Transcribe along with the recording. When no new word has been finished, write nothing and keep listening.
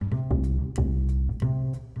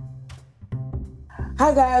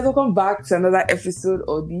Hi guys, welcome back to another episode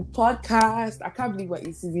of the podcast. I can't believe we're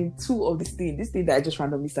in season 2 of this thing that I just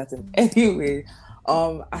randomly started. Anyway,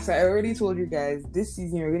 as I already told you guys, this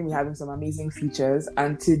season we're going to be having some amazing features,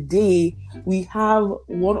 and today we have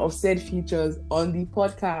one of said features on the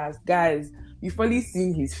podcast. Guys, you've probably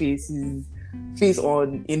seen his face in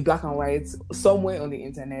black and white somewhere on the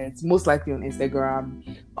internet, most likely on Instagram.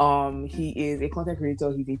 He is a content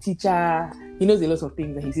creator, he's a teacher, he knows a lot of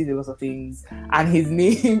things and he sees a lot of things, and his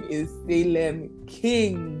name is Salem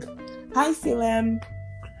King. Hi Salem.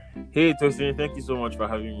 Hey Tosin, thank you so much for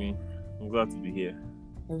having me. I'm glad to be here.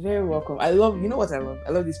 You're very welcome. I love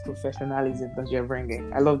this professionalism that you're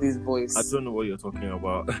bringing. I love this voice. I don't know what you're talking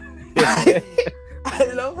about.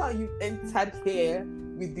 I love how you entered here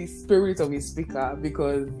with the spirit of a speaker,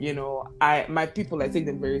 because my people, I take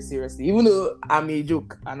them very seriously, even though I'm a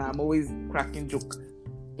joke and I'm always cracking joke.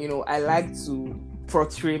 I like to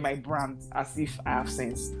portray my brand as if I have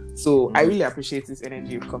sense. So I really appreciate this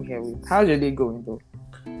energy you've come here with. How's your day going though?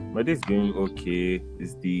 My day's going okay.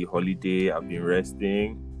 It's the holiday. I've been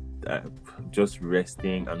resting. Just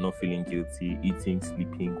resting and not feeling guilty. Eating,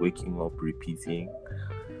 sleeping, waking up, repeating.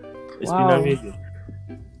 It's been amazing.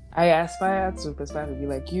 I aspire to be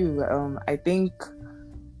like you. I think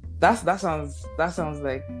that sounds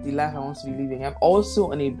like the life I want to be living. I'm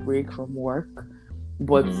also on a break from work,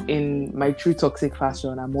 but in my true toxic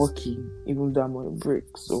fashion, I'm working even though I'm on a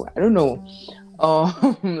break. So I don't know.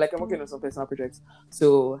 Like I'm working on some personal projects.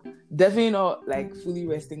 So definitely not like fully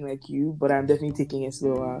resting like you, but I'm definitely taking it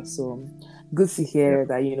slower. So good to hear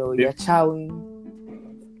that you're chowing.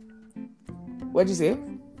 What'd you say?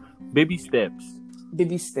 Baby steps.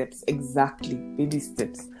 Baby steps, exactly. Baby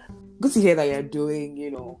steps. Good to hear that you're doing,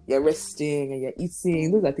 you're resting and you're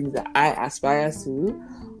eating. Those are things that I aspire to.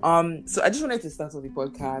 So I just wanted to start off the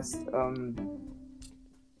podcast,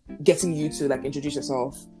 getting you to like introduce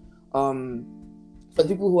yourself. For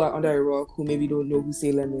people who are under a rock, who maybe don't know who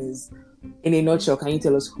Salem is, in a nutshell, can you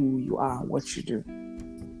tell us who you are and what you do?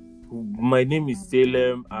 My name is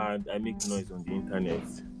Salem and I make noise on the internet.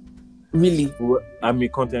 Really? Well, I'm a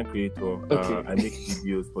content creator. Okay. I make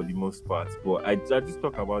videos for the most part, but I just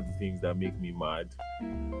talk about the things that make me mad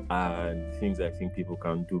and things I think people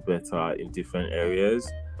can do better in different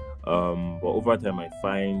areas. But over time, I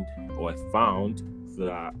found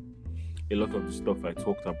that a lot of the stuff I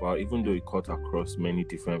talked about, even though it cut across many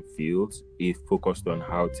different fields, it focused on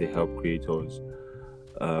how to help creators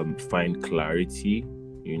find clarity,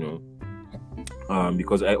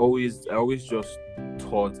 because I always just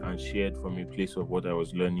taught and shared from a place of what I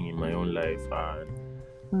was learning in my own life,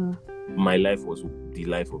 and my life was the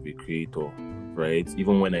life of a creator, right?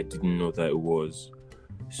 Even when I didn't know that it was.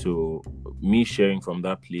 So me sharing from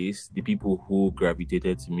that place, the people who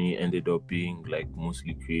gravitated to me ended up being like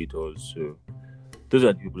mostly creators. So those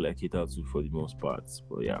are the people I cater to for the most part.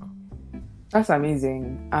 But yeah. That's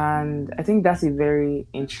amazing. And I think that's a very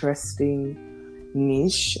interesting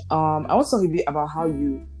niche. I want to talk a bit about how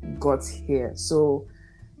you got here. So,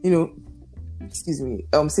 excuse me,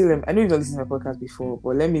 Salem, I know you've not listened to my podcast before,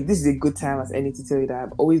 but this is a good time as any to tell you that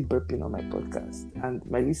I'm always burping on my podcast, and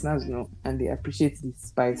my listeners know, and they appreciate the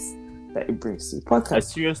spice that it brings to the podcast. I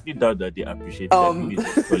seriously doubt that they appreciate that.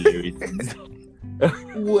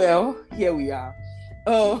 Well, here we are.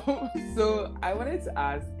 So I wanted to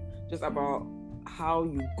ask just about how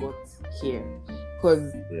you got here,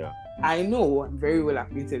 because I know I'm very well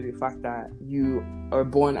acquainted with the fact that you are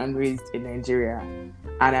born and raised in Nigeria,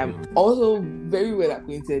 and I'm also very well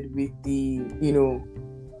acquainted with the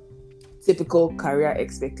typical career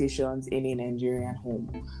expectations in a Nigerian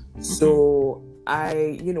home. So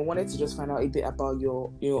I wanted to just find out a bit about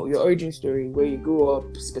your origin story, where you grew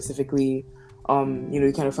up specifically,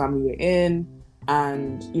 the kind of family you're in,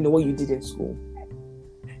 and what you did in school.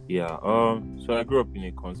 Yeah, so I grew up in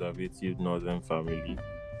a conservative northern family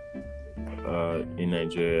in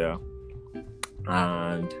Nigeria,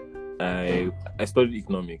 and I studied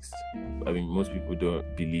economics. I mean, most people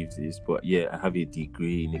don't believe this, but yeah, I have a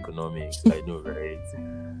degree in economics. I know, right?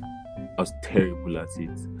 I was terrible at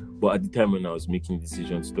it, but at the time when I was making the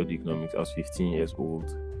decision to study economics, I was 15 years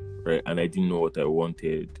old, right? And I didn't know what I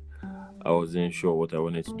wanted. I wasn't sure what I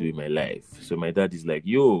wanted to do in my life. So my dad is like,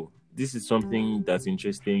 yo, this is something that's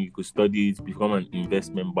interesting. You could study it, become an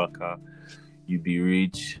investment backer, you be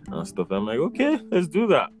rich and stuff. I'm like, okay, let's do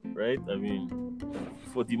that, right? I mean,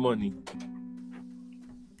 for the money.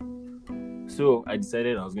 So I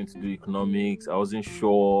decided I was going to do economics. I wasn't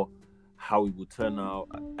sure how it would turn out.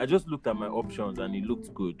 I just looked at my options and it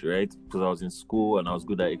looked good, right? Because I was in school and I was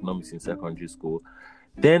good at economics in secondary school.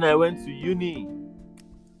 Then I went to uni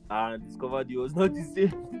and discovered it was not the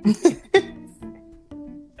same.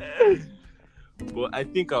 But I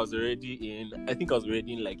think I was already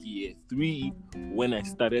in like year 3 when I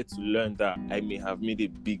started to learn that I may have made a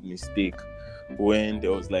big mistake when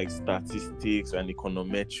there was like statistics and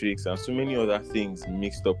econometrics and so many other things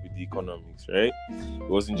mixed up with the economics, right? It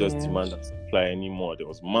wasn't just demand and supply anymore. There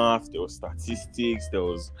was math, there was statistics, there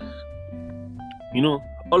was,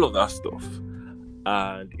 all of that stuff.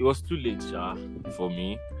 And it was too late, for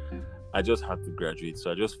me. I just had to graduate.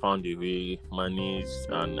 So I just found a way, managed,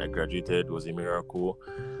 and I graduated. It was a miracle.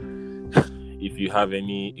 If you have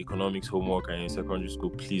any economics homework in secondary school,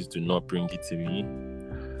 please do not bring it to me.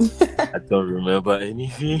 I don't remember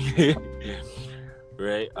anything.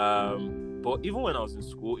 Right? But even when I was in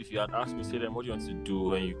school, if you had asked me, say, then what do you want to do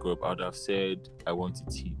when you grow up? I would have said, I want to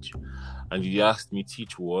teach. And if you asked me,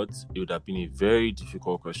 teach what? It would have been a very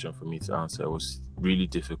difficult question for me to answer. It was really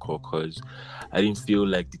difficult because I didn't feel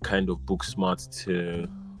like the kind of book smart to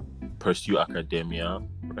pursue academia,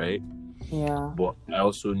 right? Yeah. But I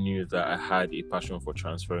also knew that I had a passion for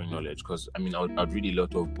transferring knowledge because, I'd read a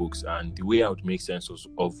lot of books, and the way I would make sense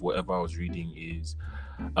of whatever I was reading is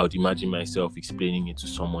I would imagine myself explaining it to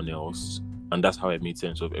someone else. And that's how I made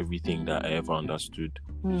sense of everything that I ever understood.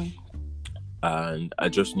 And I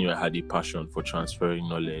just knew I had a passion for transferring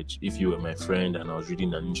knowledge. If you were my friend and I was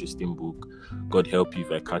reading an interesting book, God help you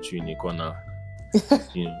if I catch you in a corner.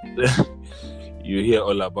 You hear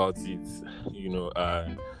all about it,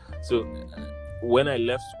 So when I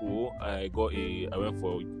left school, I went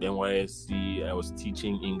for NYSC. I was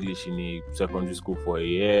teaching English in a secondary school for a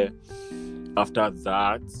year. After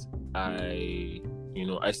that,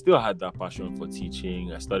 I still had that passion for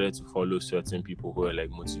teaching. I started to follow certain people who were like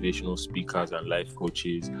motivational speakers and life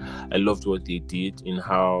coaches. I loved what they did in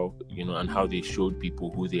how, and how they showed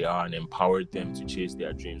people who they are and empowered them to chase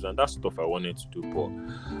their dreams. And that's stuff I wanted to do. But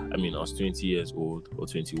I was 20 years old or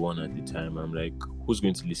 21 at the time. I'm like, who's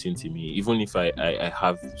going to listen to me? Even if I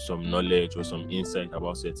have some knowledge or some insight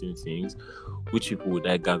about certain things, which people would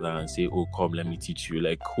I gather and say, oh, come, let me teach you?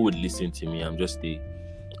 Like, who would listen to me? I'm just a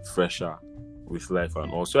fresher with life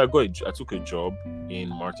and all. So I took a job in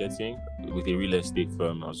marketing with a real estate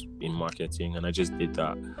firm. I was in marketing, and I just did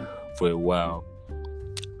that for a while.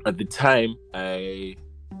 At the time, I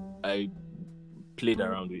played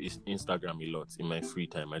around with Instagram a lot in my free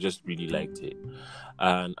time. I just really liked it.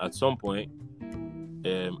 And at some point,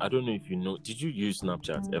 I don't know if you know, did you use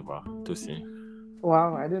Snapchat ever, Tosin?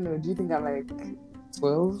 Wow, I don't know. Do you think I'm like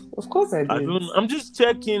 12? Of course I did. I'm just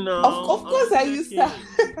checking now. Of course I used that.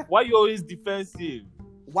 Why you always defensive?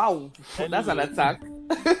 Wow, that's an attack.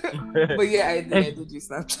 But yeah, I did use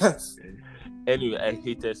Snapchat. Anyway, I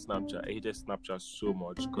hated Snapchat. I hated Snapchat so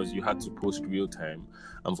much because you had to post real time.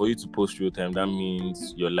 And for you to post real time, that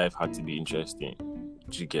means your life had to be interesting.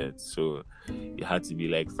 You get? So it had to be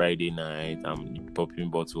like Friday night, popping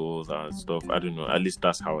bottles and stuff. I don't know. At least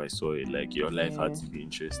that's how I saw it. Like your life had to be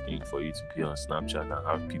interesting for you to be on Snapchat and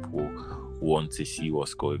have people want to see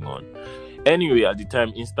what's going on. Anyway, at the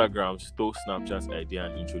time, Instagram stole Snapchat's idea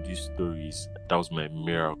and introduced stories. That was my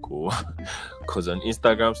miracle. Because on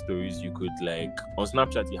Instagram stories, you could on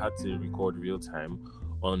Snapchat, you had to record real time.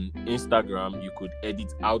 On Instagram, you could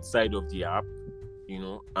edit outside of the app,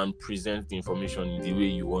 and present the information in the way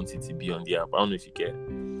you want it to be on the app. I don't know if you get.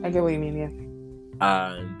 I get what you mean, yeah.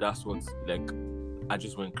 And that's what, I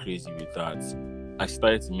just went crazy with that. I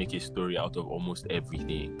started to make a story out of almost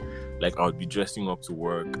everything. I would be dressing up to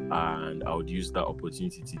work and I would use that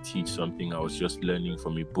opportunity to teach something I was just learning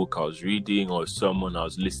from a book I was reading or someone I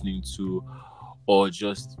was listening to, or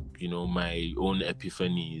just, my own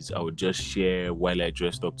epiphanies. I would just share while I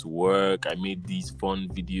dressed up to work. I made these fun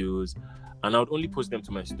videos. And I would only post them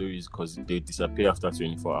to my stories because they disappear after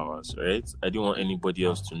 24 hours, right? I didn't want anybody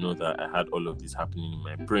else to know that I had all of this happening in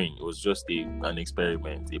my brain. It was just an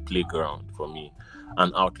experiment, a playground for me,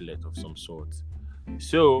 an outlet of some sort.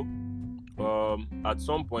 So, at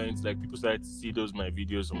some point, people started to see my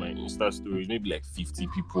videos on my Insta stories, maybe 50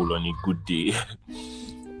 people on a good day.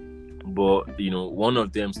 But, one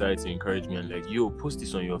of them started to encourage me and yo, post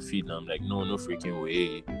this on your feed. And I'm like, no freaking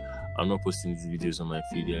way. I'm not posting these videos on my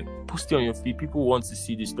feed. Post it on your feed. People want to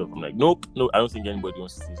see this stuff. I'm like, nope, no, I don't think anybody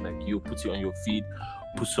wants to see this. Yo, put it on your feed.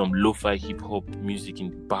 Put some lo-fi hip-hop music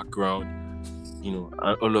in the background, and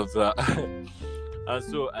all of that. And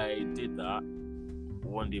so I did that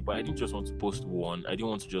one day, but I didn't just want to post one. I didn't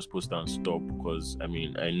want to just post and stop because, I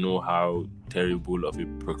know how terrible of a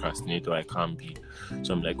procrastinator I can be.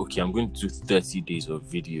 So I'm like, okay, I'm going to do 30 days of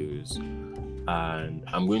videos. And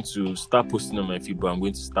I'm going to start posting on my feed, but I'm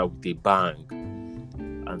going to start with a bang.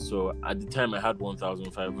 And so at the time I had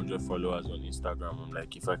 1,500 followers on Instagram. I'm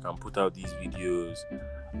like, if I can put out these videos,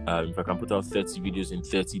 if I can put out 30 videos in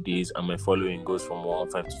 30 days and my following goes from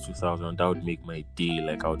 1,500 to 2,000, that would make my day.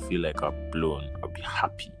 Like, I would feel like I've blown. I'd be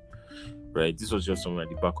happy, right? This was just something at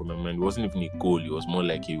the back of my mind. It wasn't even a goal. It was more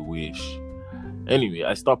like a wish. Anyway,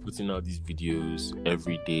 I started putting out these videos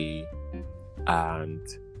every day, and,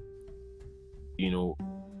 you know,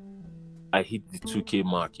 I hit the 2K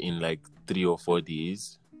mark in like 3 or 4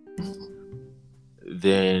 days.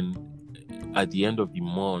 Then at the end of the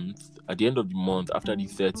month, after the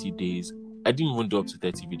 30 days, I didn't even do up to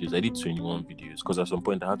 30 videos. I did 21 videos because at some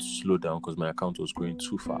point I had to slow down because my account was growing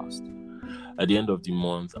too fast. At the end of the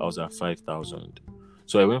month, I was at 5,000.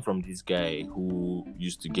 So I went from this guy who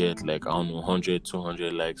used to get like, I don't know, 100,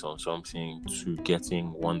 200 likes on something to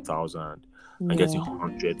getting 1,000 and getting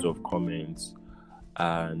hundreds of comments.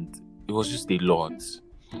 And it was just a lot.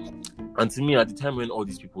 And to me, at the time when all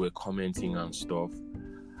these people were commenting and stuff,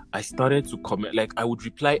 I started to comment. Like, I would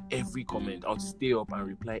reply every comment. I would stay up and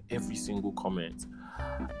reply every single comment.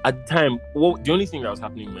 At the time, the only thing that was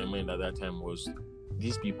happening in my mind at that time was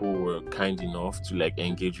these people were kind enough to like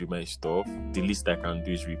engage with my stuff. The least I can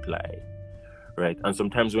do is reply, right? And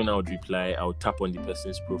sometimes when I would reply, I would tap on the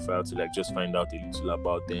person's profile to like just find out a little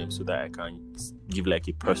about them so that I can give like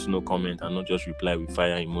a personal comment and not just reply with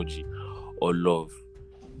fire emoji or love.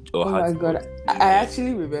 Oh my God. I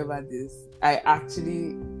actually remember this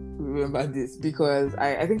because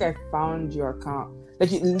I think I found your account. Like,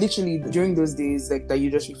 literally during those days like that you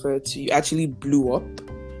just referred to, you actually blew up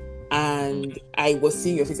and I was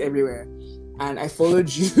seeing your face everywhere. And I followed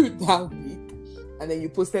you that week. And then you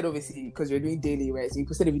posted, obviously, because you're doing daily, right? So you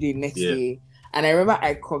posted a video next day. And I remember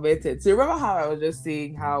I commented. So remember how I was just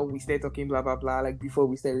saying how we started talking blah, blah, blah, like before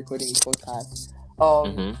we started recording the podcast?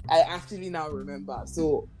 I actually now remember.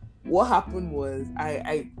 So what happened was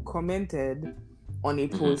I commented on a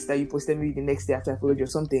post that you posted maybe the next day after I followed you or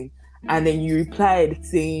something, and then you replied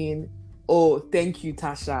saying, "Oh, thank you,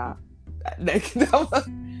 Tasha." Like, that was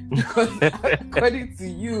because according to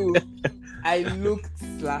you, I looked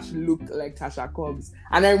like Tasha Cobbs,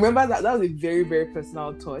 and I remember that was a very, very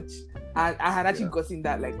personal touch. And I had actually gotten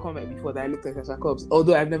that like comment before that I looked like Tasha Cobbs,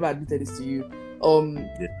 although I've never admitted this to you.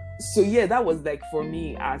 So yeah, that was like for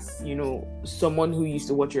me as, you know, someone who used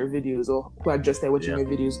to watch your videos or who had just started watching your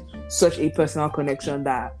videos, such a personal connection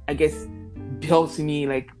that I guess helped me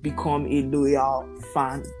like become a loyal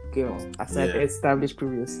fan girl as I've established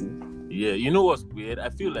previously. Yeah, you know what's weird? I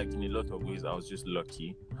feel like in a lot of ways I was just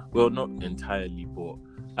lucky. Well, not entirely, but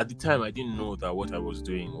at the time I didn't know that what I was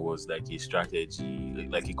doing was like a strategy,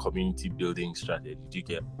 like a community building strategy. Do you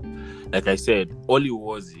get? Like I said, all it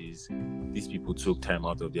was is these people took time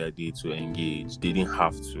out of their day to engage. They didn't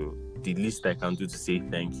have to. The least I can do to say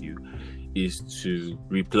thank you is to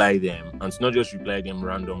reply them, and to not just reply them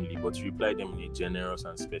randomly, but to reply them in a generous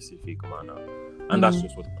and specific manner. And that's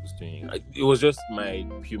just what I was doing. It was just my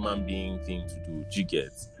human being thing to do. Do you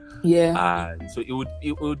get? Yeah. So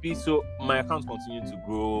it would be, so my account continued to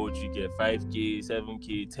grow. Do you get 5K,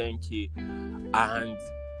 7K, 10K, and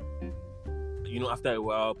you know, after a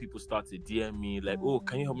while, people started DM me like, "Oh,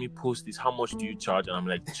 can you help me post this? How much do you charge?" And I'm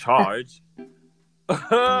like, "Charge?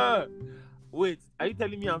 Wait, are you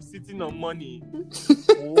telling me I'm sitting on money?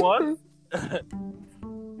 What?"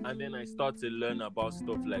 And then I started to learn about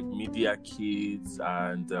stuff like Media Kits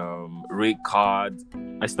and rate cards.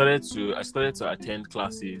 I started to attend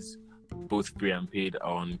classes, both free and paid,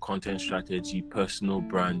 on content strategy, personal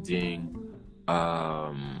branding,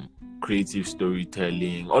 creative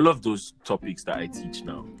storytelling, all of those topics that I teach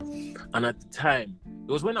now. And at the time,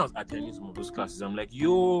 it was when I was attending some of those classes, I'm like,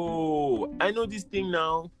 yo, I know this thing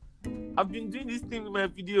now. I've been doing this thing with my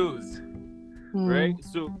videos. Right?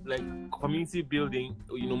 So like community building,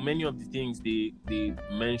 you know, many of the things they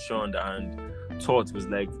mentioned and taught was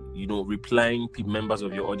like, you know, replying members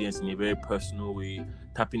of your audience in a very personal way,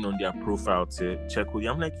 tapping on their profile to check who they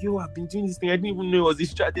are. I'm like, yo, I've been doing this thing. I didn't even know it was a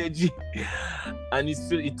strategy. And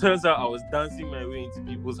it turns out I was dancing my way into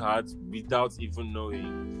people's hearts without even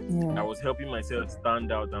knowing. Yeah. I was helping myself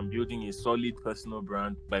stand out and building a solid personal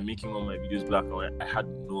brand by making all my videos black and white. I had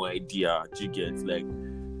no idea. Do you get? Like,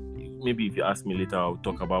 maybe if you ask me later, I'll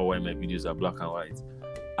talk about why my videos are black and white.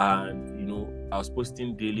 And, you know, I was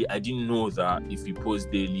posting daily. I didn't know that if you post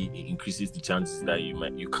daily, it increases the chances that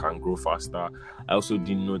you can grow faster. I also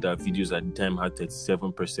didn't know that videos at the time had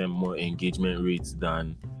 37% more engagement rates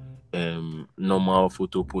than normal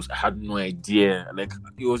photo posts. I had no idea. Like,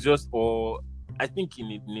 it was just all, I think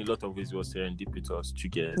in a lot of ways it was serendipitous to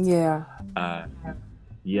get. Yeah.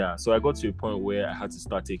 yeah, so I got to a point where I had to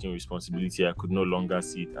start taking responsibility. I could no longer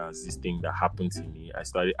see it as this thing that happened to me. I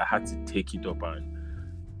had to take it up and,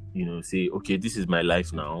 say, okay, this is my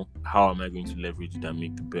life now. How am I going to leverage it and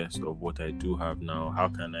make the best of what I do have now? How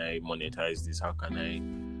can I monetize this? How can I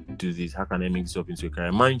do this? How can I make this up into a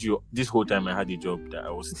career? Mind you, this whole time I had a job that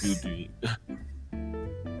I was still doing.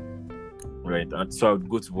 Right, and so I would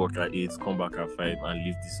go to work at 8, come back at 5, and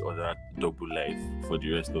live this other double life for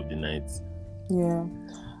the rest of the night. Yeah,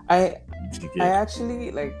 I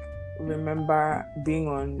actually remember being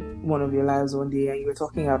on one of your lives one day, and you were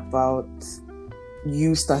talking about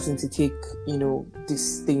you starting to take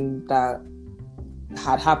this thing that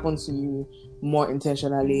had happened to you more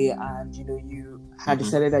intentionally, and you had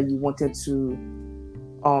decided that you wanted to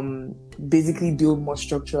basically build more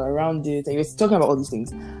structure around it, and you were talking about all these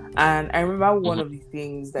things. And I remember one of the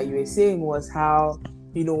things that you were saying was how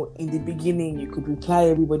in the beginning you could reply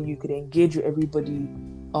everybody, you could engage with everybody,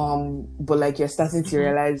 but you're starting to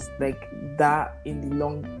realize that in the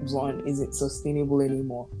long run isn't sustainable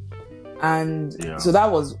anymore. And so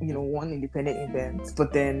that was one independent event.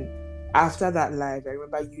 But then after that live, I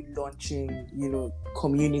remember you launching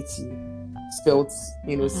Community, spelt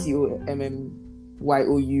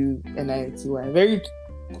COMMYOUNITY. Very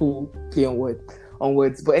cool play on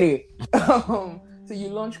words. But anyway, so you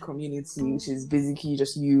launched Community, which is basically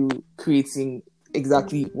just you creating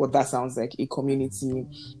exactly what that sounds like, a community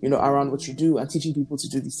around what you do and teaching people to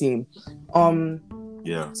do the same.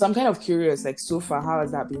 So I'm kind of curious, so far, how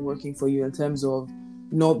has that been working for you in terms of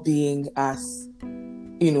not being as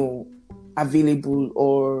available,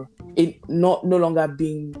 or no longer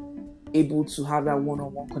being able to have that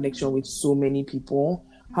one-on-one connection with so many people?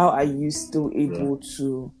 How are you still able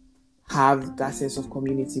to have that sense of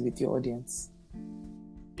community with your audience?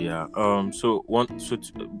 Yeah. It's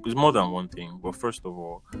more than one thing. But first of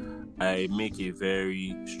all, I make a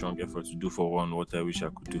very strong effort to do for one what I wish I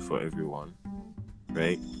could do for everyone.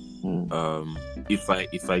 Right. If I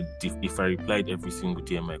replied every single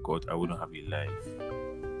DM I got, I wouldn't have a life.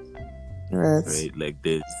 Right.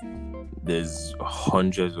 There's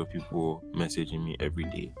hundreds of people messaging me every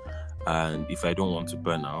day, and if I don't want to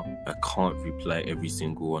burn out, I can't reply every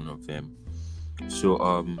single one of them. So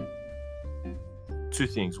two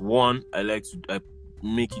things. One, I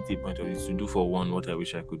make it a point of it to do for one what I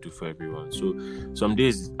wish I could do for everyone. So some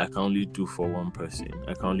days I can only do for one person.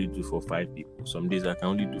 I can only do for 5 people. Some days I can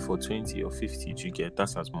only do for 20 or 50. You get,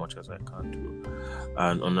 that's as much as I can do.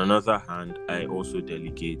 And on another hand, I also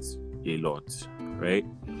delegate a lot, right?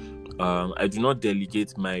 I do not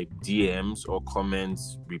delegate my DMs or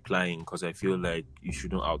comments replying, because I feel like you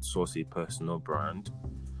shouldn't outsource a personal brand.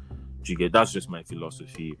 You get, that's just my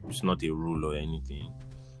philosophy. It's not a rule or anything.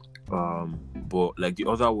 But the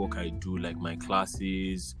other work I do, my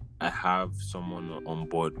classes, I have someone on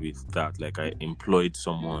board with that. I employed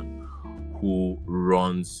someone who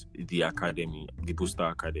runs the academy, the Booster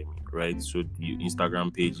Academy, right? So the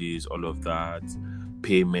Instagram pages, all of that,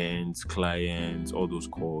 payments, clients, all those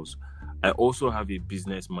calls. I also have a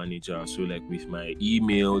business manager. So with my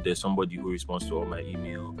email, there's somebody who responds to all my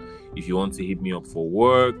email. If you want to hit me up for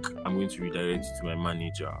work, I'm going to redirect you to my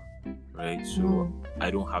manager, right? So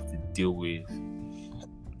I don't have to deal with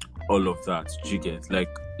all of that. You get,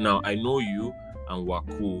 now I know you and we're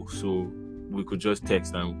cool, so we could just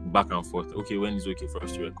text and back and forth. Okay, when it's okay for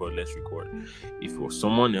us to record, let's record. If it was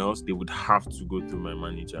someone else, they would have to go through my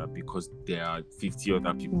manager, because there are 50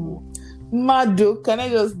 other people. Mado, can I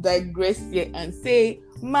just digress here and say,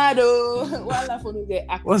 Mado,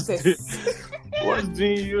 what's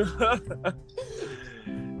doing you?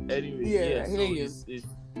 Anyway,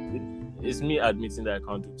 it's me admitting that I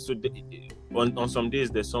can't do. So on some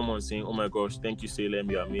days, there's someone saying, "Oh my gosh, thank you,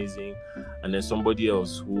 Salem, you're amazing," and then somebody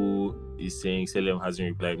else who is saying, "Salem hasn't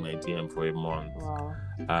replied my DM for a month." Wow.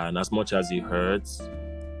 And as much as it hurts,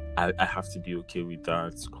 I have to be okay with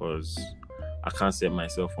that, because I can't set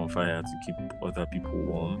myself on fire to keep other people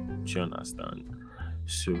warm. Do you understand?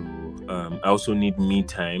 So I also need me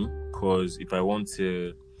time, because if I want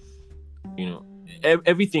to,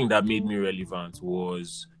 everything that made me relevant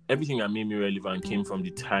came from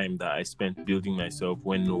the time that I spent building myself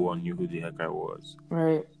when no one knew who the heck I was.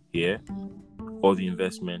 Right. Yeah. All the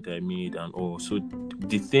investment I made and all. So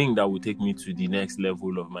the thing that would take me to the next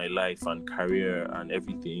level of my life and career and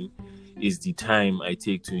everything is the time I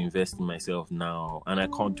take to invest in myself now. And I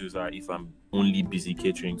can't do that if I'm only busy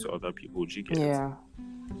catering to other people. Do you get it? Yeah.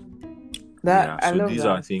 These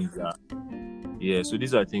are things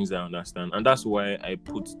that I understand. And that's why I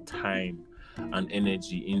put time and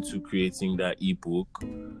energy into creating that ebook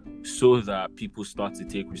so that people start to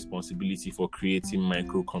take responsibility for creating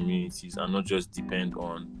micro communities and not just depend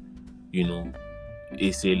on,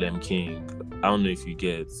 ASLM King. I don't know if you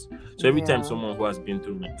get. So every time someone who has been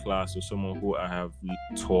through my class or someone who I have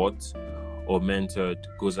taught or mentored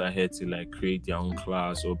goes ahead to like create their own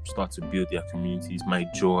class or start to build their communities, my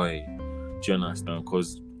joy. Do you understand?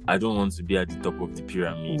 Because I don't want to be at the top of the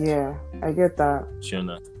pyramid. Yeah, I get that. Do you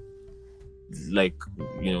understand? Like,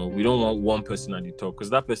 we don't want one person at the top, because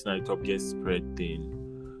that person at the top gets spread thin.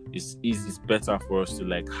 It's better for us to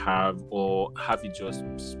like have it just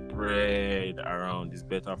spread around. It's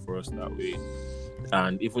better for us that way.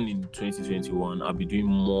 And even in 2021, I'll be doing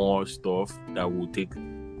more stuff that will take,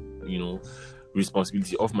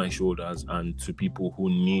 responsibility off my shoulders and to people who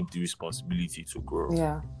need the responsibility to grow.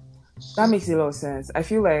 Yeah, that makes a lot of sense. I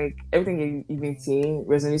feel like everything you've been saying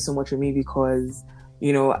resonates so much with me because,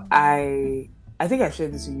 I think I've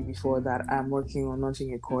shared this with you before that I'm working on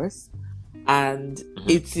launching a course. And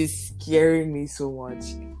it is scaring me so much.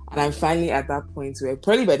 And I'm finally at that point where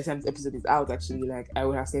probably by the time this episode is out, actually, like I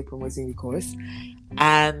will have started promoting the course.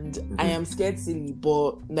 And I am scared silly,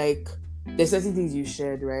 but like there's certain things you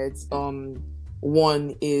shared, right?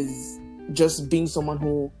 One is just being someone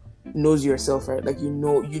who knows yourself, right? Like you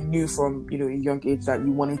knew from a young age that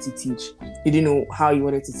you wanted to teach. You didn't know how you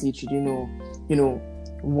wanted to teach. You didn't know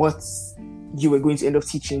what you were going to end up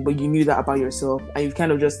teaching, but you knew that about yourself, and you've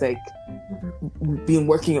kind of just like been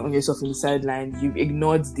working on yourself in the sideline. You've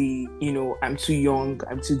ignored the I'm too young,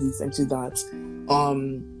 I'm too this, I'm too that,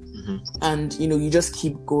 and you just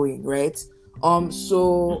keep going, right?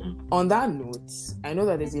 So on that note, I know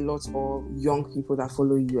that there's a lot of young people that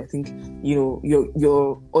follow you. I think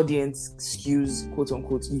your audience skews quote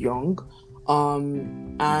unquote young,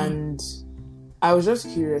 and I was just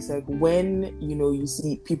curious, like when you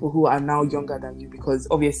see people who are now younger than you, because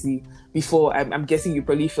obviously before I'm guessing you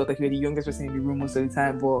probably felt like you were the youngest person in the room most of the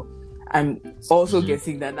time, but I'm also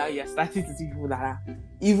guessing that now you're starting to see people that are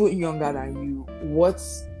even younger than you. What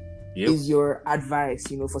is your advice,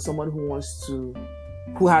 for someone who has a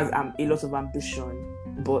lot of ambition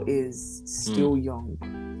but is still young?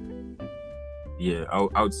 Yeah,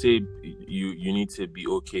 I would say you need to be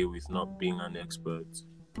okay with not being an expert.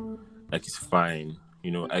 Like it's fine.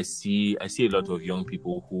 I see a lot of young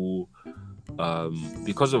people who,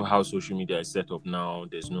 because of how social media is set up now,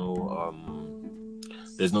 there's no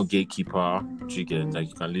gatekeeper. You get like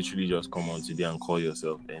you can literally just come on today and call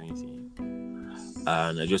yourself anything.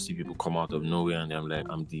 And I just see people come out of nowhere and I'm like,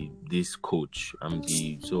 I'm this coach, I'm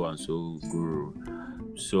the so and so guru,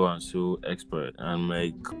 so and so expert. And I'm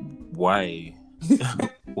like, why?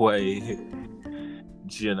 Why?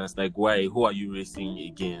 Like why? Who are you racing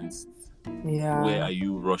against? Yeah. Where are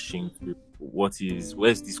you rushing to?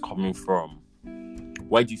 Where's this coming from?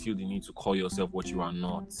 Why do you feel the need to call yourself what you are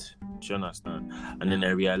not? Do you understand? And then I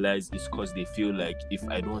realize it's because they feel like if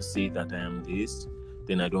I don't say that I am this,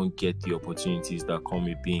 then I don't get the opportunities that come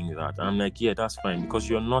with being that. And I'm like, yeah, that's fine because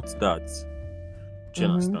you're not that. Do you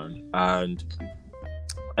understand? And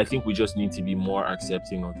I think we just need to be more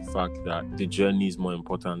accepting of the fact that the journey is more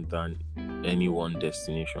important than any one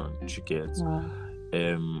destination. Do you get? Wow.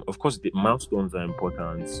 Of course, the milestones are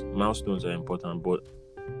important, but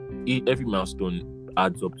every milestone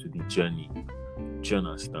adds up to the journey. Do you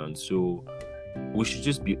understand? So we should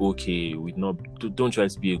just be okay with don't try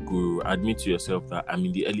to be a guru. Admit to yourself that I'm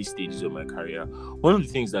in the early stages of my career. One of the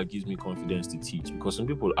things that gives me confidence to teach, because some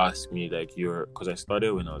people ask me like because I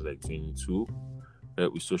started when I was like 22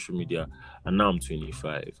 with social media, and now I'm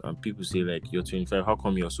 25, and people say like, you're 25, how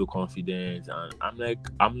come you're so confident? And I'm like,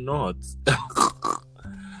 I'm not.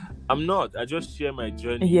 I'm not. I just share my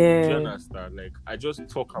journey. Yeah. Do you understand? Like I just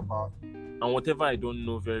talk about, and whatever I don't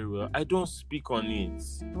know very well, I don't speak on it.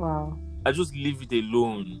 Wow. I just leave it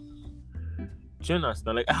alone. Do you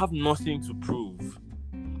understand? Like I have nothing to prove.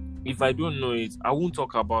 If I don't know it, I won't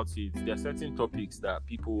talk about it. There are certain topics that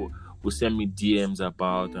people will send me DMs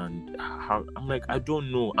about, and I'm like, I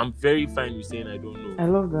don't know. I'm very fine with saying I don't know. I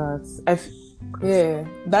love that.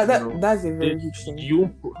 That's a very huge thing.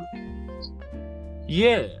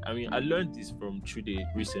 Yeah, I mean, I learned this from Chude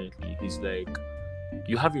recently. He's like,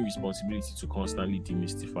 you have a responsibility to constantly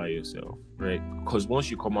demystify yourself, right? Because once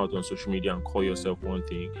you come out on social media and call yourself one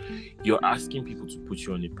thing, you're asking people to put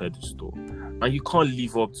you on a pedestal. And you can't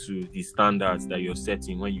live up to the standards that you're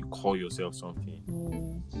setting when you call yourself something.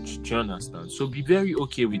 Do you understand? So be very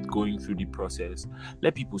okay with going through the process.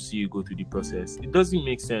 Let people see you go through the process. It doesn't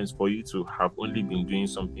make sense for you to have only been doing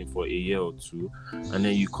something for a year or two, and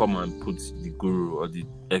then you come and put the guru or the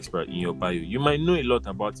expert in your bio. You might know a lot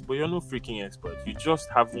about it, but you're no freaking expert. You just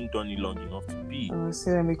haven't done it long enough to be.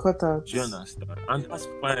 So let me cut out. Do you understand? And that's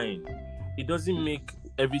fine. It doesn't make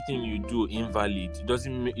everything you do invalid. It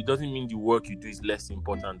doesn't mean the work you do is less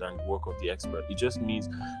important than the work of the expert. It just means,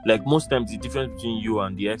 like, most times the difference between you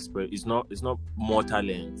and the expert is not more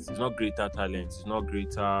talent. It's not greater talent. It's not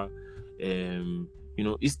greater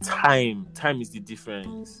it's time. Time is the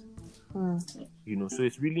difference. So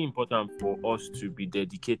it's really important for us to be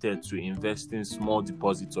dedicated to investing small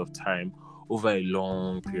deposits of time over a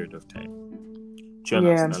long period of time. Do you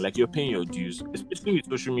understand? Like, you're paying your dues, especially with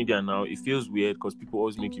social media now. It feels weird because people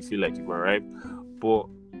always make you feel like you've arrived, but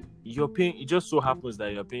you're paying. It just so happens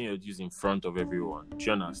that you're paying your dues in front of everyone. Do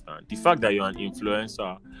you understand? The fact that you're an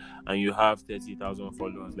influencer and you have 30,000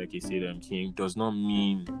 followers, like you said, King, does not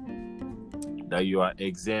mean that you are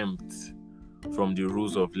exempt from the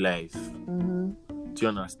rules of life. Do you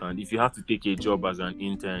understand? If you have to take a job as an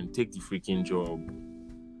intern, take the freaking job.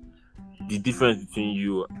 The difference between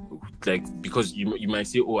you, like, because you might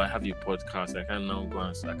say, oh, I have a podcast, I can't now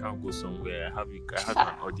I can't go somewhere, I have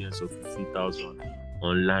an audience of 50,000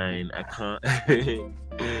 online, I can't.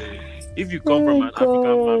 If you come from an African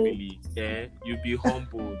family, you'll be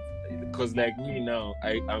humbled, because like me now,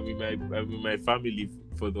 I'm with my family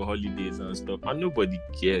for the holidays and stuff, and nobody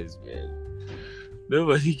cares, man.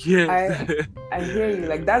 Nobody cares. I hear you.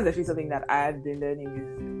 Like, that's definitely something that I've been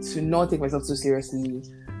learning, is to not take myself so seriously.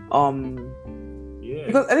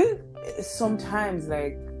 Because I think sometimes,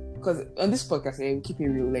 like, because on this podcast, we keep it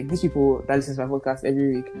real. Like, these people that listen to my podcast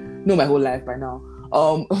every week know my whole life by now.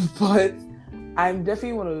 But I'm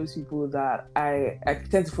definitely one of those people that I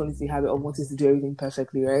tend to fall into the habit of wanting to do everything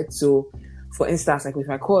perfectly, right? So, for instance, like with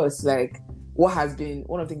my course, like, what has been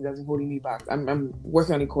one of the things that's been holding me back? I'm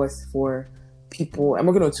working on a course for people. I'm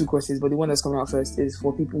working on 2 courses, but the one that's coming out first is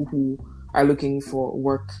for people who are looking for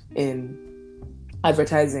work in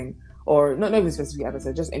advertising, or not even specifically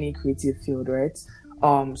advertising, just any creative field, right?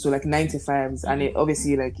 So like 9 to 5s, and it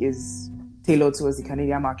obviously like is tailored towards the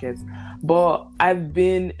Canadian market. But I've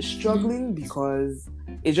been struggling because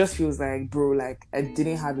it just feels like, bro, like I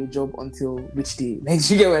didn't have a job until which day? Like,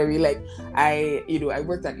 you get what I mean? Like, I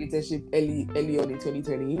worked at internship early on in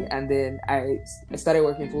 2020, and then I started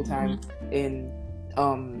working full time in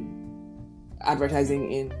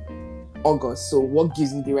advertising in August. So what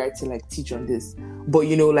gives me the right to like teach on this? But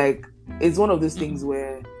like, it's one of those things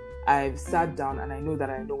where I've sat down and I know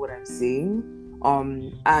that I know what I'm saying.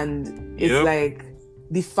 And it's like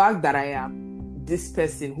the fact that I am this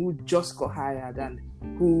person who just got hired and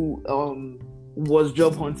who was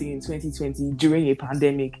job hunting in 2020 during a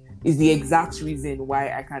pandemic is the exact reason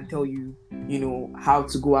why I can tell you, how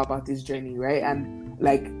to go about this journey, right? And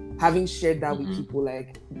like, having shared that with people,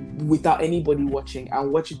 like, without anybody watching,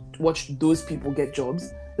 and watch those people get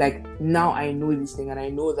jobs, like, now I know this thing and I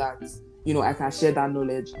know that, I can share that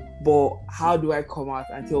knowledge. But how do I come out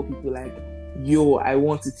and tell people like, yo, I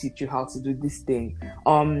want to teach you how to do this thing?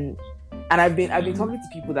 And I've been talking to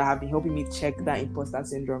people that have been helping me check that imposter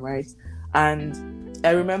syndrome, right? And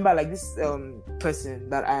I remember like this person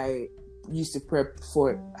that I used to prep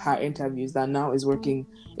for her interviews that now is working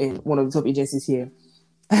in one of the top agencies here.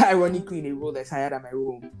 Ironically, in a role that's higher than my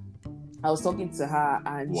role. I was talking to her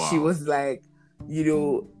and she was like,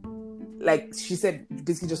 like she said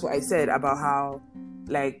basically just what I said about how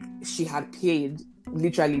like she had paid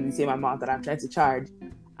literally the same amount that I'm trying to charge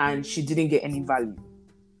and she didn't get any value.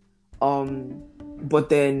 But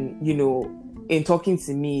then, in talking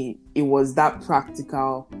to me, it was that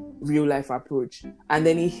practical real life approach. And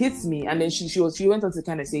then it hits me. And then she went on to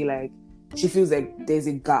kind of say like, she feels like there's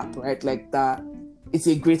a gap, right? Like that it's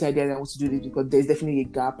a great idea that I want to do this because there's definitely a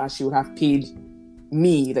gap, and she would have paid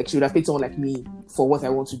me, like she would have paid someone like me for what I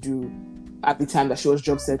want to do at the time that she was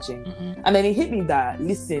job searching. And then it hit me that,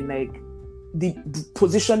 listen, like the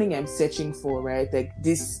positioning I'm searching for, right? Like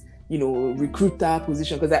this, recruiter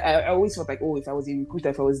position, because I always felt like, oh, if I was a recruiter,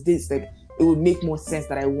 if I was this, like it would make more sense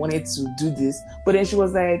that I wanted to do this. But then she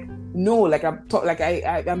was like, no, like I'm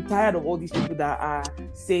tired of all these people that are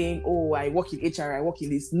saying, oh, I work in HR, I work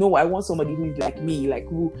in this. No, I want somebody who is like me, like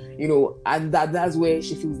who, and that's where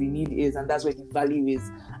she feels the need is, and that's where the value is.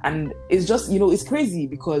 And it's just, it's crazy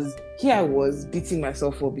because here I was beating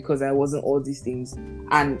myself up because I wasn't all these things.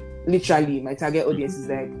 And literally my target audience is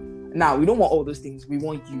like, now we don't want all those things, we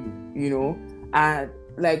want you, And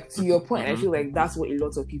like to your point, I feel like that's what a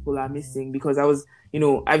lot of people are missing, because I was,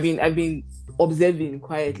 I've been observing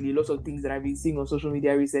quietly a lot of things that I've been seeing on social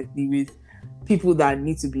media recently with people that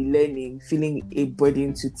need to be learning, feeling a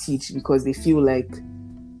burden to teach because they feel like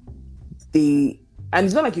and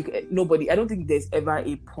it's not like I don't think there's ever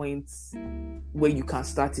a point where you can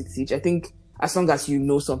start to teach. I think as long as you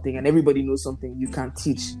know something and everybody knows something, you can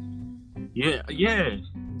teach. Yeah.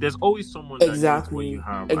 There's always someone that knows what you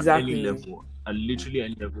have at any level, at literally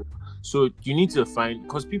any level. So you need to find,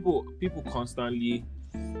 because people constantly,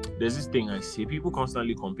 there's this thing I see, people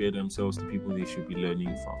constantly compare themselves to people they should be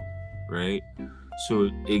learning from, right? So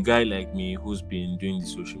a guy like me who's been doing the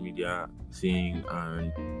social media thing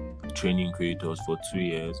and training creators for 2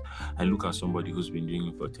 years, I look at somebody who's been doing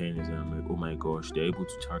it for 10 years and I'm like, oh my gosh, they're able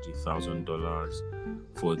to charge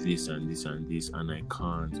 $1,000 for this and this and this, and I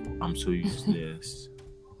can't. I'm so useless.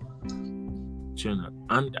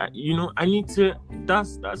 And I need to.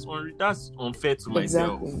 That's unfair to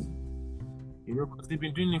myself. Exactly. Because they've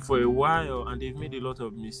been doing it for a while and they've made a lot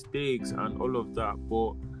of mistakes and all of that.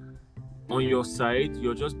 But on your side,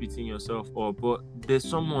 you're just beating yourself up. But there's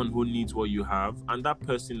someone who needs what you have, and that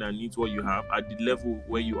person that needs what you have at the level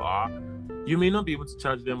where you are, you may not be able to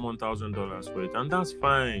charge them $1,000 for it, and that's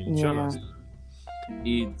fine. Yeah.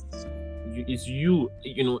 It's you.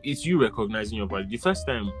 It's you recognizing your value. The first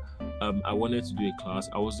time I wanted to do a class,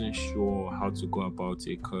 I wasn't sure how to go about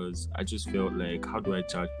it because I just felt like, how do I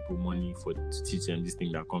charge people money to teach them this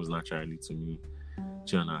thing that comes naturally to me?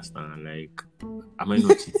 Do you understand? Like, am I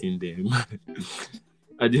not cheating them?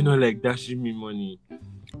 I didn't know, like, dashing me money.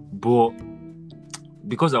 But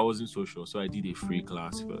because I wasn't so sure, so I did a free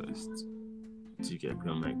class first.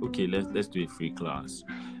 I'm like, okay, let's do a free class.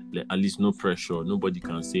 At least no pressure. Nobody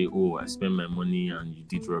can say, oh, I spent my money and you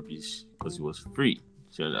did rubbish, because it was free.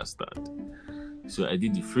 Do you understand? So I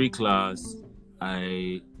did the free class.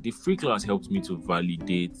 The free class helped me to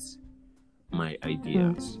validate my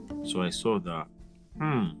ideas. So I saw that,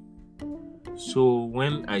 so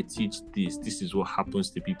when I teach this is what happens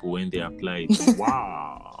to people when they apply it.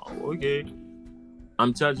 Wow, okay.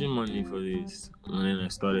 I'm charging money for this. And then I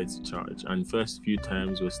started to charge. And first few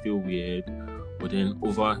times was still weird. But then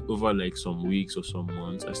over like some weeks or some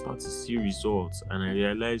months, I started to see results. And I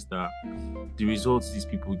realized that the results these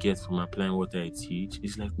people get from applying what I teach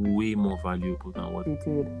is like way more valuable than what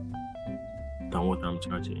I'm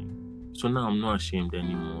charging. So now I'm not ashamed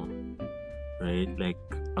anymore. Right? Like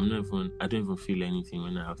I don't even feel anything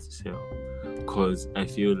when I have to sell. Because I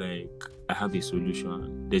feel like I have a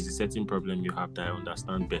solution. There's a certain problem you have that I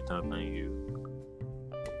understand better than you.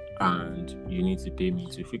 And you need to pay me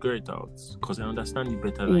to figure it out. Because I understand it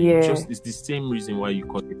better than you. It's the same reason why you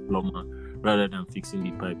call a plumber rather than fixing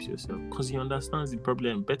the pipes yourself. Because he understands the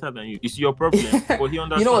problem better than you. It's your problem, but he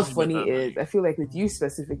understands. You know what's funny is, I feel like with you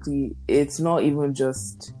specifically, it's not even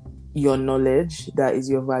just your knowledge that is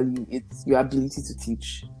your value. It's your ability to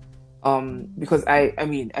teach. Because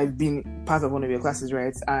I've been part of one of your classes,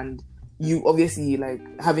 right? And you obviously, like,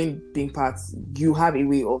 having been part, you have a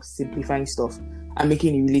way of simplifying stuff and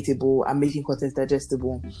making it relatable and making content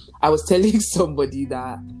digestible. I was telling somebody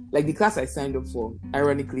that, like, the class I signed up for,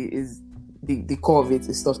 ironically, is the core of it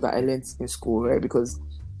is stuff that I learned in school, right? Because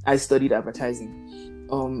I studied advertising.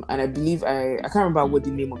 And I believe I can't remember what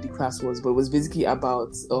the name of the class was, but it was basically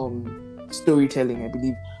about storytelling, I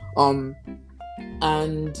believe.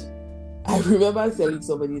 And I remember telling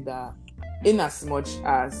somebody that, in as much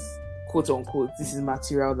as, quote unquote, this is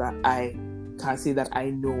material that I can say that I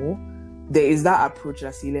know, there is that approach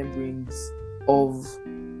that Salem brings of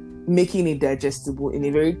making it digestible in a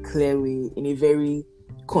very clear way, in a very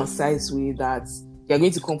concise way, that you're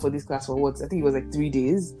going to come for this class for what? I think it was like 3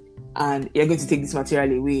 days, and you're going to take this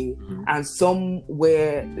material away. And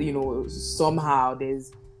somewhere, somehow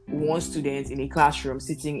there's one student in a classroom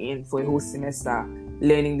sitting in for a whole semester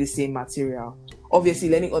learning the same material. Obviously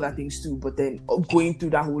learning other things too, but then going through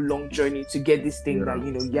that whole long journey to get this thing that,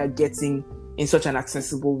 you're getting in such an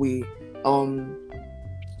accessible way. So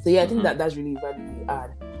yeah, I think that's really valuable to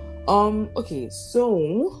add. Okay,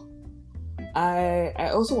 so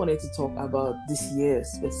I also wanted to talk about this year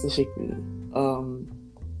specifically.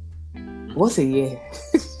 What's a year?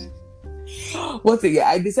 What's a year?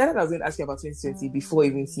 I decided I was going to ask you about 2020 before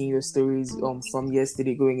even seeing your stories from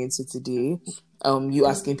yesterday going into today. You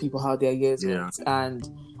asking people how their years went, and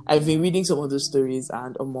I've been reading some of those stories,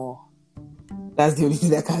 and more. That's the only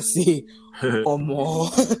thing I can say. More.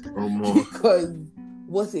 Because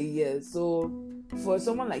what a year. So for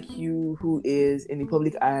someone like you who is in the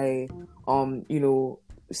public eye,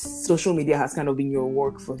 social media has kind of been your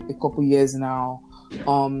work for a couple years now.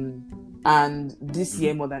 And this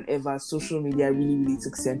year, more than ever, social media really, really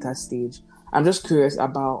took center stage. I'm just curious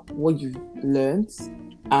about what you've learned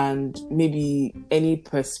and maybe any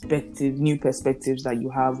new perspectives that you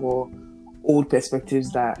have, or old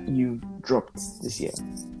perspectives that you've dropped this year.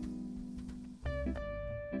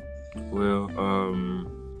 Well,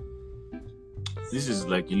 this is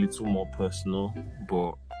like a little more personal,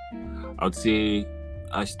 but I'd say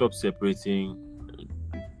I stopped separating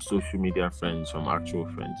social media friends from actual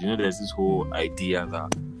friends. You know, there's this whole idea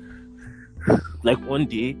that, like, one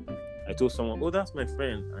day I told someone, "Oh, that's my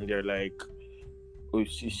friend," and they're like, "Oh, is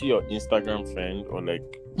she your Instagram friend or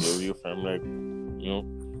like your real friend?" I'm like,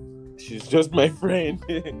 she's just my friend.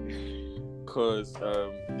 Because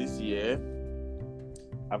this year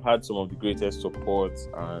I've had some of the greatest support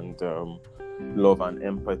and love and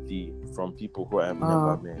empathy from people who I've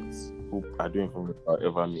never met, who are doing from before I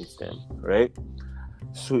ever meet them, right?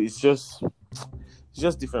 So it's just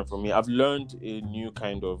different for me. I've learned a new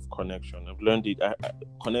kind of connection. I've learned it.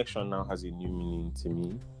 Connection now has a new meaning to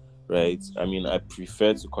me, right? I mean, I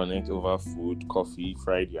prefer to connect over food, coffee,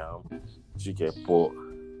 fried yam, chicken, but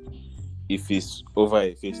if it's over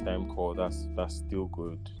a FaceTime call, that's still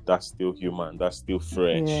good. That's still human. That's still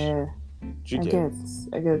fresh. Yeah,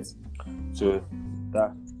 I get. So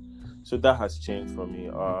that has changed for me.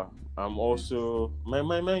 I'm also my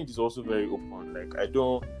mind is also very open. Like I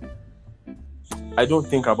don't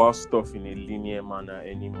think about stuff in a linear manner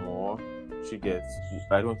anymore.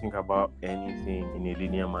 I don't think about anything in a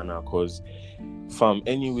linear manner because from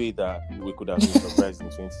any way that we could have been surprised in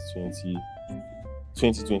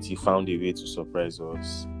 2020 found a way to surprise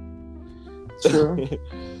us. Sure.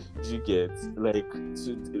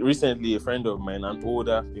 Recently a friend of mine, a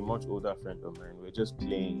much older friend of mine, we're just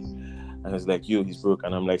playing and it's like, yo, he's broke,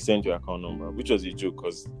 and I'm like, send your account number, which was a joke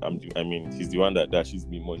because he's the one that dashes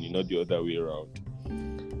me money, not the other way around.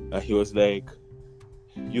 And he was like,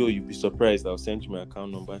 yo, you'd be surprised, I'll send you my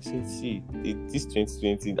account number. I said, see, this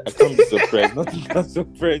 2020, I can't be surprised. Nothing can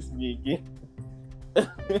surprise me again.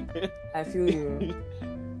 I feel you.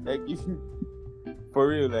 Like for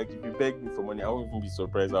real, like if you beg me for money, I won't even be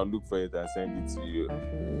surprised. I'll look for it and send it to you.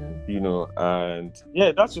 You know, and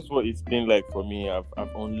yeah, that's just what it's been like for me. I've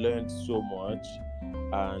unlearned so much,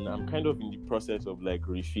 and I'm kind of in the process of like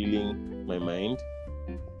refilling my mind.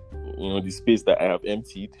 You know, the space that I have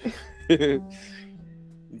emptied. The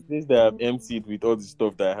space that I've emptied with all the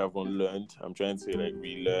stuff that I have unlearned. I'm trying to like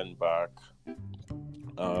relearn back.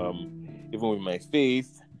 Even with my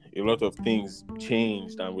faith, a lot of things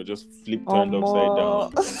changed and were just turned upside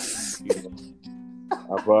down.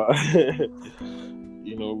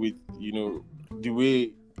 With the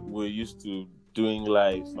way we're used to doing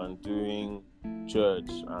life and doing church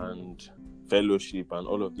and fellowship and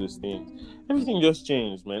all of those things, everything just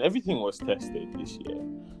changed, man. Everything was tested this year.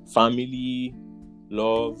 Family,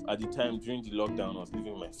 love. At the time during the lockdown, I was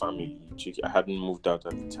living with my family. I hadn't moved out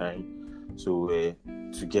at the time. So we're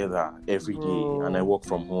together every day, and I work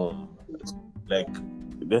from home. Like,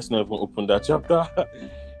 let's not even open that chapter.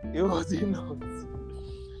 It was a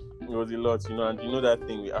lot, and you know that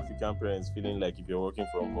thing with African parents feeling like if you're working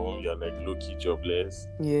from home, you're like low-key jobless.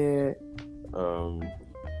 Yeah.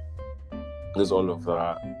 There's all of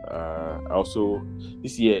that. Also,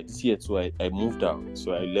 this year too, I moved out,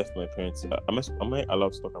 so I left my parents. Am I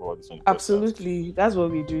allowed to talk about this on the podcast? Absolutely, that's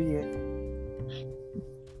what we do here.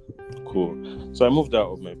 Cool. So I moved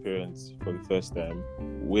out of my parents for the first time.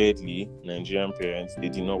 Weirdly, Nigerian parents, they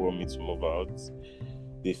did not want me to move out.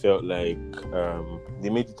 They felt like they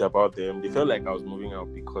made it about them. They felt like I was moving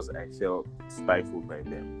out because I felt stifled by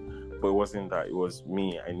them. But it wasn't that. It was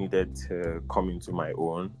me. I needed to come into my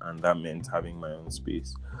own, and that meant having my own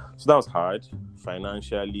space. So that was hard,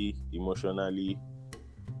 financially, emotionally,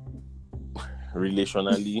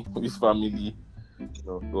 relationally, with family. It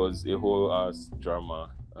was a whole ass drama.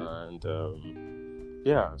 And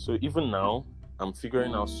so even now I'm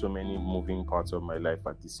figuring out so many moving parts of my life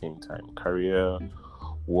at the same time: career,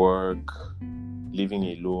 work, living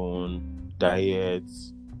alone, diet,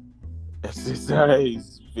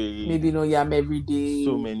 exercise, faith. Maybe no yam every day.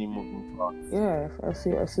 So many moving parts. Yeah, I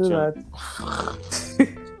feel that.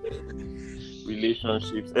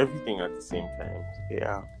 Relationships, everything at the same time.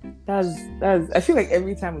 Yeah. That's I feel like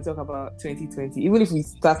every time we talk about 2020, even if we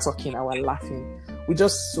start talking and we're laughing, we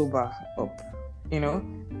just sober up.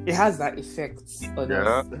 It has that effect on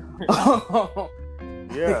us.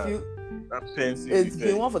 Yeah. It's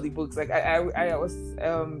been one for the books. Like I was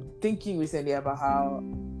thinking recently about how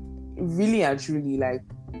really and truly, like,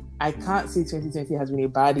 I can't say 2020 has been a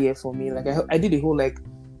bad year for me. Like I did a whole year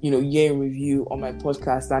in review on my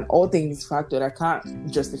podcast, and all things factored, I can't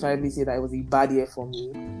justifiably say that it was a bad year for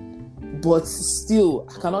me. but still,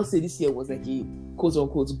 I cannot say this year was like a quote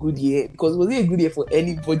unquote good year, because was it a good year for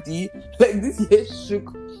anybody? Like, this year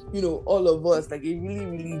shook, all of us. Like, it really,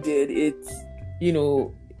 really did. It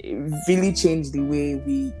really changed the way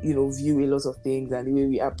we, view a lot of things and the way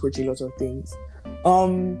we approach a lot of things.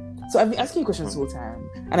 So I've been asking you questions the whole time,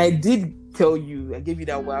 and I did tell you, I gave you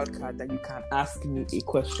that wild card that you can ask me a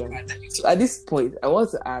question. So at this point, I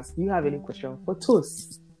want to ask, do you have any question for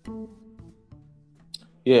Toast?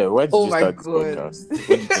 Yeah, why did you start this podcast? What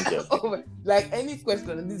did you think? Like, any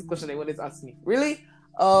question, and this is a question I wanted to ask me. Really?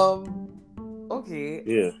 Okay.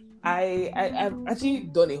 Yeah. I've actually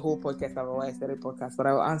done a whole podcast about why I started podcast, but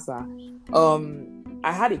I will answer.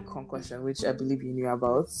 I had a question which I believe you knew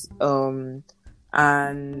about.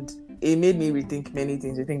 And it made me rethink many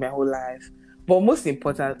things, rethink my whole life. But most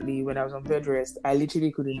importantly, when I was on bed rest, I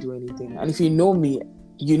literally couldn't do anything. And if you know me,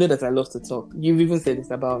 you know that I love to talk. You've even said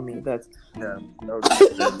this about me, that I love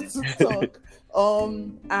to talk.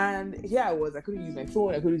 And here I was, I couldn't use my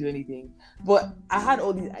phone, I couldn't do anything. But I had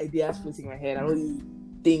all these ideas floating in my head and all these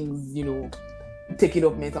things, taking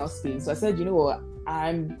up mental space. So I said, you know what,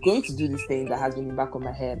 I'm going to do this thing that has been in the back of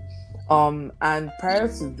my head. And prior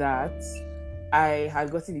to that, I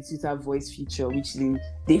had gotten the Twitter voice feature, which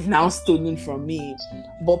they've now stolen from me.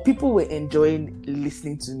 But people were enjoying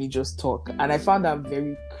listening to me just talk. And I found that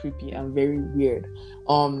very creepy and very weird.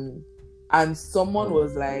 And someone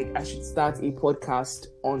was like, I should start a podcast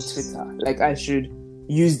on Twitter. Like, I should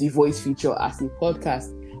use the voice feature as a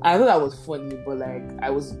podcast. And I thought that was funny, but like,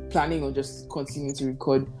 I was planning on just continuing to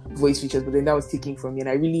record voice features, but then that was taken from me and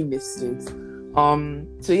I really missed it.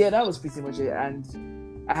 So yeah, that was pretty much it. And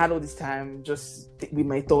I had all this time just with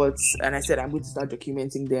my thoughts, and I said I'm going to start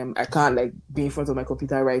documenting them. I can't be in front of my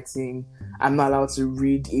computer writing. I'm not allowed to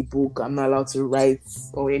read a book. I'm not allowed to write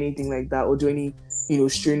or anything like that, or do any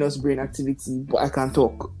strenuous brain activity, but I can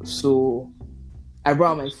talk. So I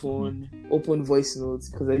brought my phone, opened voice notes,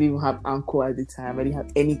 because I didn't even have Anchor at the time. I didn't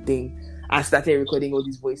have anything. I started recording all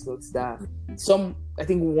these voice notes that I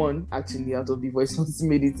think one actually out of the voice notes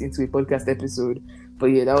made it into a podcast episode. But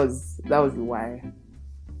yeah, that was the why.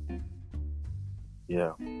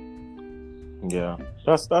 Yeah.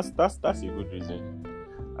 That's a good reason,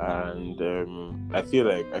 and I feel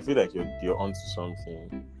like you're onto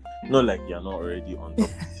something. Not like you're not already on top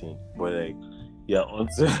of the thing, but like you're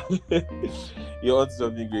onto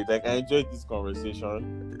something great. Like, I enjoyed this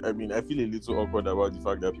conversation. I mean, I feel a little awkward about the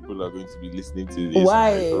fact that people are going to be listening to this.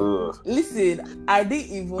 Why? Listen, I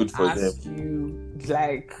didn't even ask you,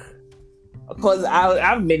 because I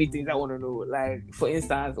have many things I want to know. Like, for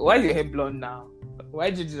instance, why is your hair blonde now? Why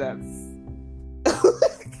did you do that?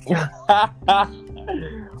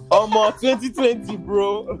 2020,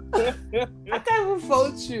 bro. I can't even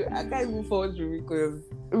fault you because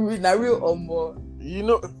na real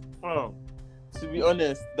to be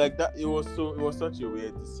honest, like that, it was such a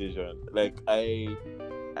weird decision. Like, I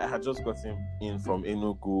had just gotten in from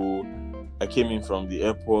Enugu. I came in from the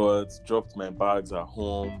airport, dropped my bags at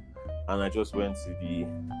home, and I just went to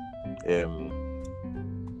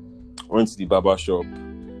the barber shop.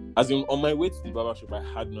 As in, on my way to the barber shop, I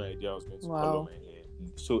had no idea I was going to color my hair.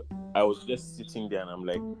 So I was just sitting there and I'm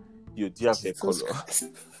like, yo, do you have hair color?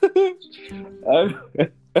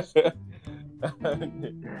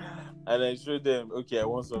 And I showed them, okay, I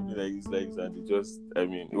want something like this, and it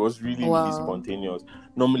was really, really spontaneous.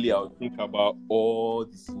 Normally, I would think about all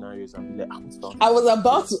the scenarios and be like, I was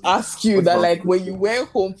about to ask you that, like, when you went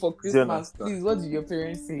home for Christmas, please, what did your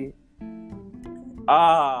parents say?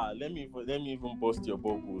 Let me even bust your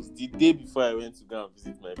bubbles. The day before I went to go and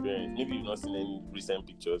visit my parents, maybe you've not seen any recent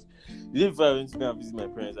pictures. The day before I went to go and visit my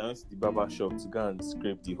parents, I went to the barber shop to go and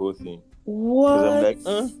scrape the whole thing. What? Because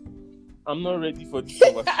I'm like, I'm not ready for this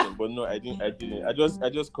conversation. But no, I didn't. I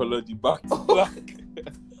just colored the back to black.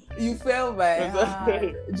 You fell my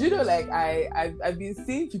hand. Do you know, like, I've been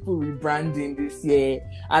seeing people rebranding this year,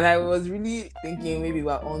 and I was really thinking maybe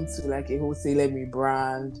we're on to like a wholesaler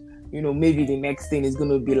rebrand. Maybe the next thing is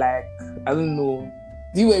going to be like, I don't know.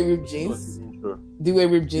 Do you wear ripped jeans? Do you wear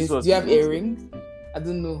ripped jeans? Do you have earrings? I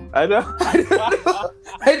don't know. I don't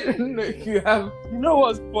know if you have. You know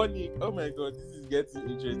what's funny? Oh my God, this is getting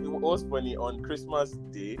interesting. What was funny on Christmas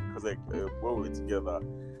Day, because when we were together,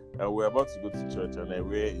 and we're about to go to church, and I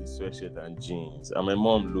wear a sweatshirt and jeans, and my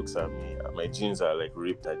mom looks at me, and my jeans are like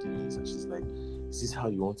ripped at the knees, and she's like, "Is this how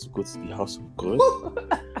you want to go to the house of God?"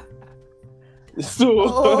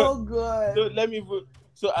 Oh God! So let me.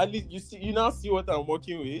 So at least you now see what I'm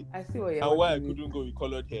working with. I see what you're. And why I couldn't go with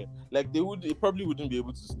colored hair. Like they probably wouldn't be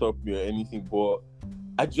able to stop me or anything, but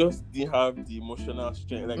I just didn't have the emotional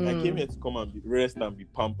strength. Like I came here to come and rest and be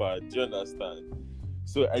pampered. Do you understand?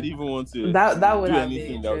 So I didn't even want to That would do have been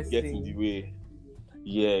anything that would get in the interesting. way.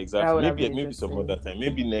 Yeah, That exactly. would have Maybe been some interesting. other time.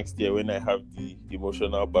 Maybe next year when I have the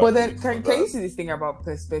emotional But then, bandwidth can for you that. see this thing about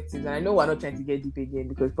perspectives? And I know we're not trying to get deep again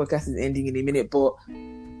because podcast is ending in a minute, but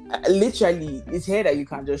literally, it's hair that you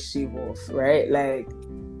can just shave off, right? Like,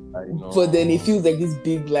 I know. but then it feels like this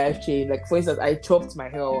big life change. Like, for instance, I chopped my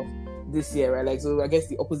hair off this year, right? Like, so I guess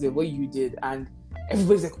the opposite of what you did. And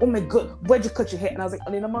everybody's like, oh my God, where'd you cut your hair? And I was like,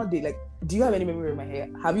 on a normal day, like, do you have any memory of my hair?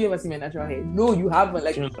 Have you ever seen my natural hair? No, you haven't.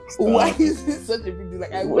 Like, why is this such a big deal?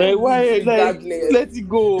 Like, why like, let it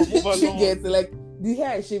go. Move along. Get, like, the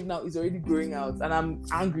hair I shave now is already growing out, and I'm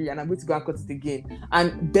angry, and I'm going to go and cut it again.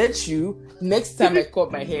 And bet you, next time I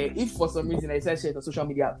cut my hair, if for some reason I decide to share it on social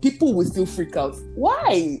media, people will still freak out.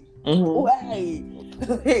 Why? Why?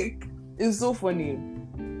 Like, it's so funny.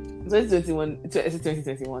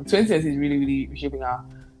 2020 is really, really reshaping our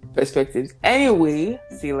perspectives. Anyway,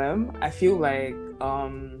 Salem, I feel like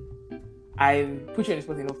I've put you on the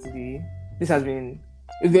spot enough today. This has been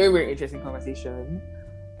a very, very interesting conversation.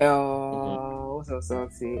 What else I'll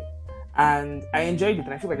say? And I enjoyed it,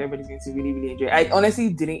 and I feel like everybody's going to really, really enjoy it. I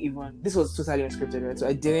honestly didn't even, this was totally unscripted, right? So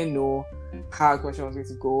I didn't know how a question was going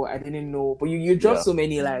to go. I didn't know, but you dropped so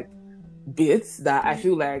many like bits that I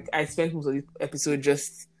feel like I spent most of this episode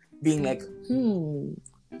just being like,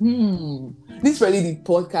 This is probably the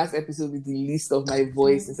podcast episode with the least of my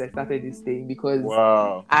voice since I started this thing, because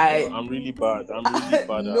wow, I'm really bad.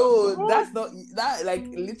 No, that's not that. Like,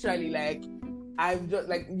 literally, like, I've just,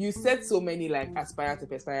 like, you said so many like aspire to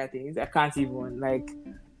perspire things. I can't even, like,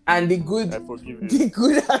 and the good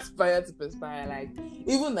aspire to perspire, like,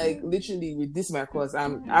 even like literally with this my course,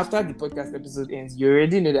 after the podcast episode ends, you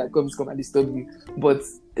already know that God is come and disturb you. But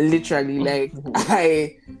literally, like,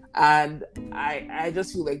 I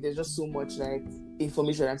just feel like there's just so much like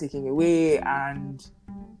information I'm taking away, and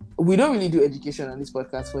we don't really do education on this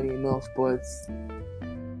podcast, funny enough, but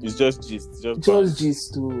it's just gist, just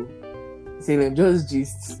gist to Salem, just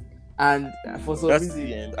gist. And for some that's reason,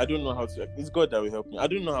 the end. I don't know how to. It's God that will help me. I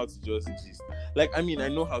don't know how to just gist. Like, I mean, I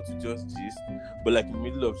know how to just gist, but like in the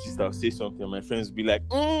middle of gist, I'll say something, and my friends will be like,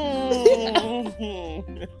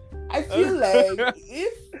 I feel like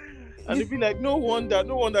and they'll be like, no wonder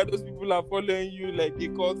those people are following you like a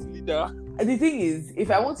cult leader. The thing is, if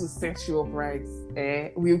I want to set you up right,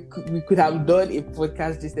 we could have done a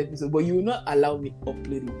podcast this episode, but you will not allow me to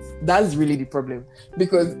upload it. That's really the problem.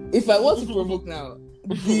 Because if I want to provoke now,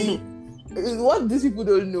 what these people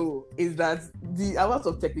don't know is that the amount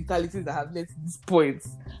of technicalities that have led to this point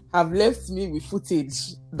have left me with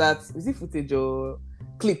footage is it footage or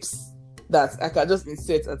clips that I can just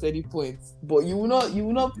insert at any point. But you will not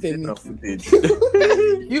permit.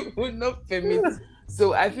 You will not permit.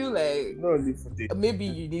 So I feel like maybe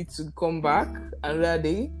you need to come back another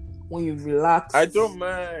day when you relax. I don't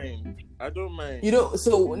mind. You know,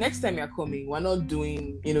 so next time you're coming, we're not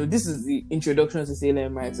doing, this is the introduction to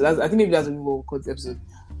Salem, right? So I think maybe that's what we'll call the episode.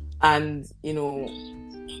 And,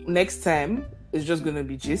 next time it's just going to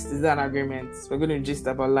be gist. Is that an agreement? We're going to gist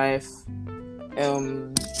about life.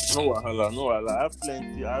 No wahala. I have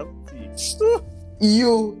plenty. I have tea.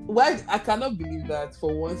 Why? I cannot believe that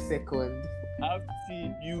for 1 second.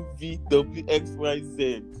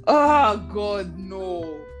 FTUVWXYZ. Oh God,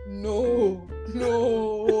 no.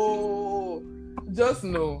 Just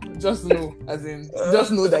no. As in,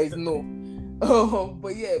 just know that it's no.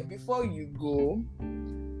 But yeah, before you go,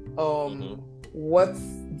 what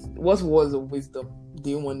words of wisdom do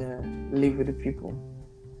you want to leave with the people?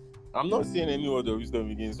 I'm not saying any word of wisdom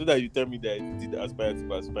again, so that you tell me that I did aspire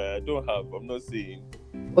to aspire. I don't have. I'm not saying.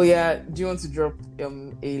 Oh yeah, do you want to drop a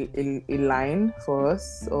line for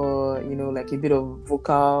us, or like a bit of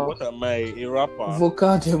vocal? What am I, a rapper?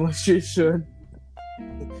 Vocal demonstration.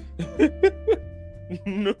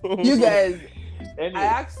 No. You guys, anyway, I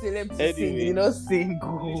asked Salem to sing. You not sing.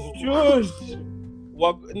 Shush.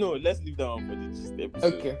 No, let's leave that one for the gist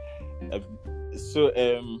episode. Okay. So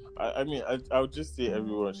I'll just say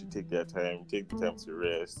everyone should take the time to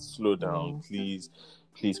rest, slow down, please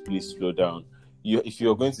slow down. If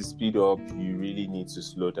you're going to speed up, you really need to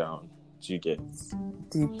slow down. Do you get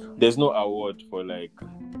deep? There's no award for like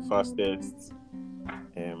fastest.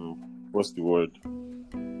 What's the word?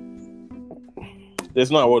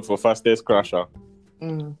 There's no award for fastest crasher.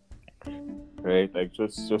 Right? Like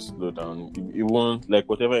just slow down. You won't, like,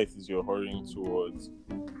 whatever it is you're hurrying towards.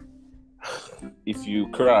 If you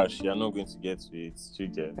crash, you're not going to get to it. Do you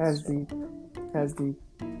get? That's deep.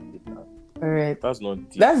 All right. That's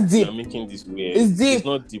not deep. That's deep. You're making this weird. It's deep. It's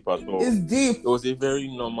not deep at all. It's deep. It was a very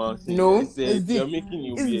normal thing. No, it's deep. You're making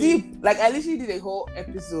it it's weird. deep. Like, I literally did a whole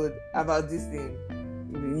episode about this thing.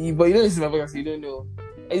 But you don't listen to my podcast, so you don't know.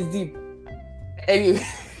 It's deep. Anyway.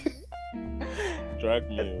 Drag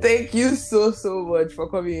me. Thank you so much for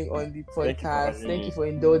coming on the podcast. Thank you for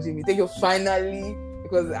indulging me. Thank you finally,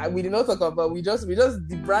 because we did not talk about, we just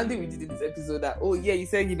the branding we did in this episode that, oh yeah, you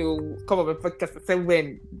said, come up with a podcast. I said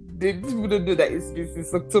when. People don't know that it's been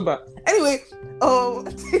since October. Anyway,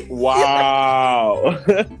 wow.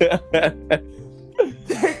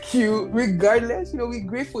 Thank you. Regardless, we're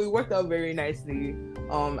grateful. It worked out very nicely.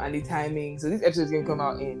 And the timing. So this episode is going to come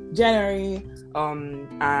out in January.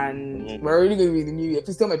 And we're already going to be in the new year.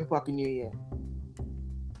 Please tell my people Happy New Year.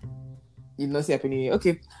 You did not say Happy New Year.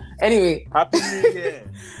 Okay. Anyway. Happy New Year.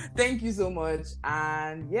 Thank you so much.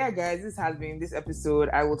 And yeah, guys, this has been this episode.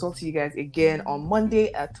 I will talk to you guys again on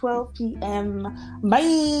Monday at 12 p.m.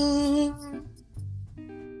 Bye.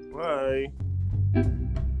 Bye.